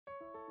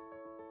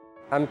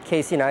I'm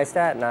Casey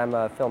Neistat, and I'm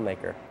a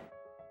filmmaker.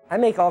 I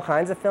make all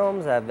kinds of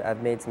films.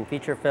 I've made some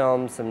feature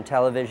films, some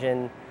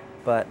television,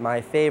 but my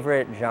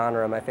favorite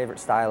genre, my favorite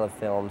style of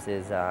films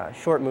is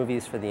short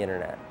movies for the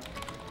internet.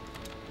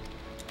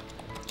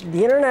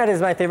 The internet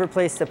is my favorite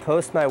place to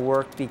post my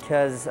work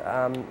because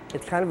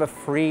it's kind of a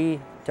free,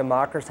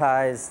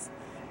 democratized,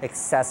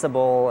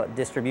 accessible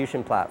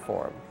distribution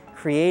platform.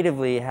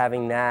 Creatively,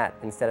 having that,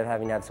 instead of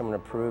having to have someone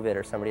approve it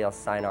or somebody else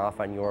sign off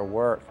on your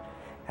work,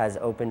 has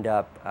opened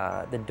up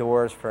the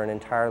doors for an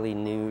entirely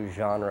new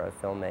genre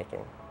of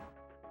filmmaking.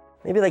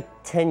 Maybe like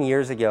 10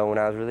 years ago, when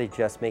I was really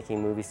just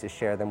making movies to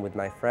share them with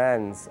my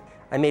friends,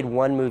 I made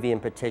one movie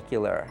in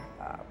particular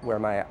where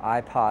my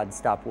iPod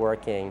stopped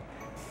working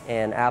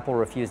and Apple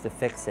refused to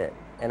fix it.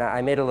 And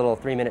I made a little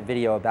 3-minute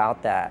video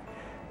about that,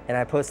 and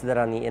I posted that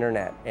on the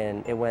internet,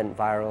 and it went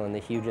viral in the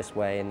hugest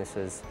way, and this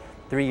was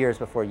 3 years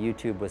before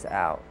YouTube was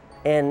out.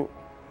 And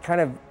kind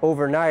of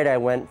overnight, I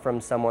went from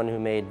someone who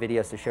made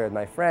videos to share with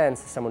my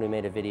friends to someone who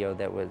made a video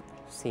that was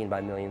seen by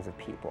millions of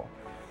people.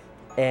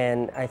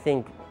 And I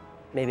think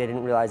maybe I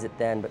didn't realize it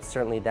then, but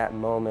certainly that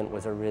moment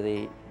was a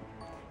really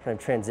kind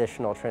of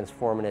transitional,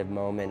 transformative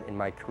moment in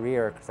my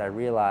career, because I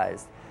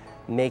realized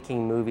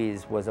making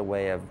movies was a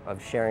way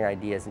of sharing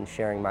ideas and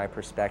sharing my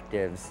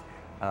perspectives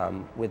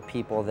with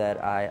people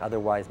that I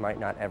otherwise might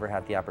not ever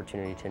have the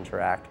opportunity to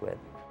interact with.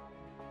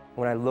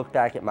 When I look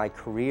back at my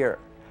career,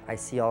 I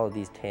see all of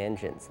these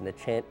tangents, and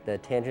the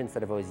tangents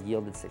that have always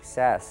yielded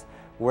success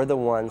were the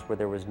ones where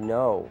there was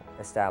no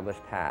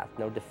established path,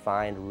 no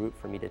defined route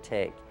for me to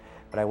take,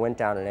 but I went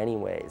down it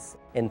anyways.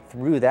 And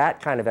through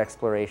that kind of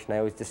exploration, I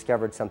always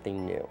discovered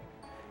something new.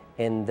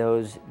 And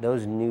those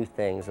new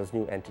things, those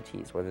new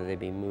entities, whether they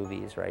be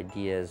movies or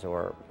ideas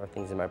or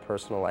things in my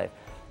personal life,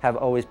 have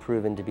always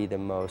proven to be the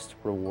most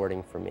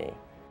rewarding for me.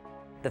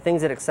 The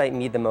things that excite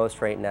me the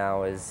most right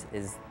now is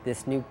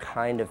this new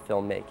kind of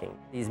filmmaking.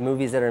 These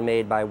movies that are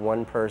made by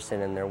one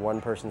person and their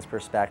one person's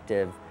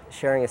perspective,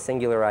 sharing a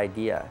singular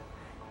idea.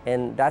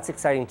 And that's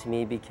exciting to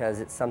me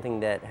because it's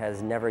something that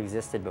has never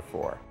existed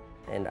before.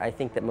 And I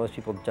think that most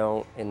people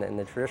don't, in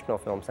the traditional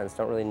film sense,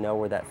 don't really know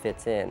where that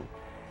fits in.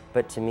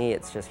 But to me,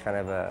 it's just kind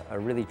of a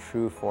really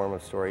true form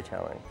of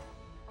storytelling.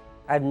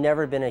 I've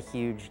never been a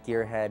huge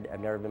gearhead. I've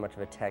never been much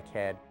of a tech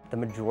head. The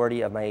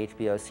majority of my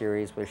HBO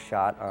series was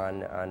shot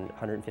on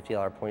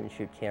 $150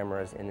 point-and-shoot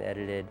cameras and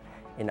edited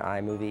in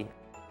iMovie.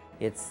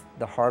 It's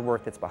the hard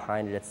work that's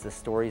behind it, it's the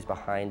stories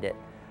behind it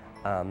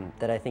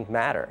that I think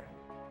matter.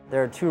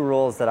 There are two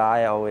rules that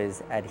I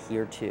always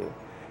adhere to,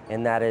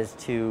 and that is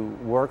to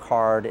work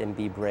hard and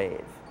be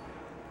brave.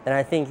 And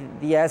I think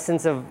the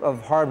essence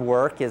of hard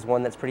work is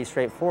one that's pretty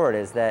straightforward,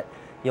 is that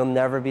you'll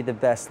never be the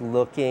best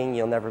looking,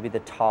 you'll never be the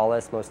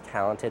tallest, most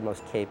talented,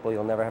 most capable,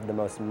 you'll never have the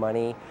most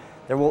money.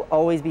 There will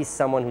always be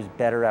someone who's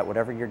better at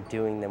whatever you're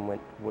doing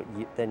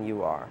than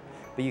you are.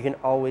 But you can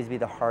always be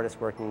the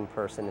hardest working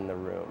person in the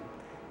room.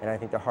 And I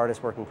think the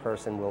hardest working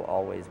person will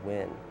always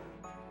win.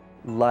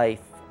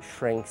 Life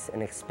shrinks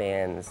and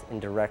expands in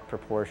direct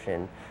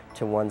proportion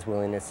to one's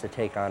willingness to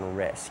take on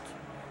risk.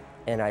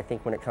 And I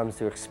think when it comes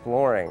to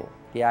exploring,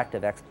 the act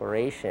of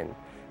exploration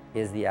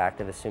is the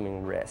act of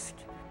assuming risk.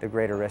 The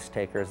greater risk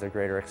taker is the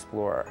greater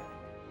explorer.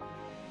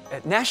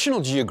 At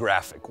National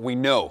Geographic, we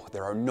know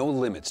there are no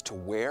limits to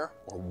where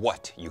or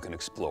what you can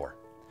explore.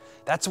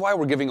 That's why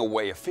we're giving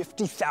away a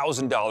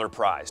 $50,000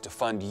 prize to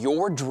fund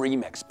your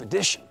dream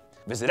expedition.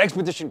 Visit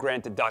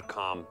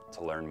expeditiongranted.com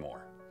to learn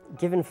more.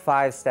 Given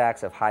 5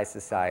 stacks of high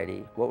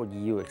society, what would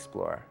you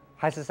explore?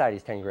 High society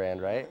is 10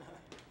 grand, right?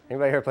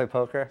 Anybody here play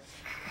poker?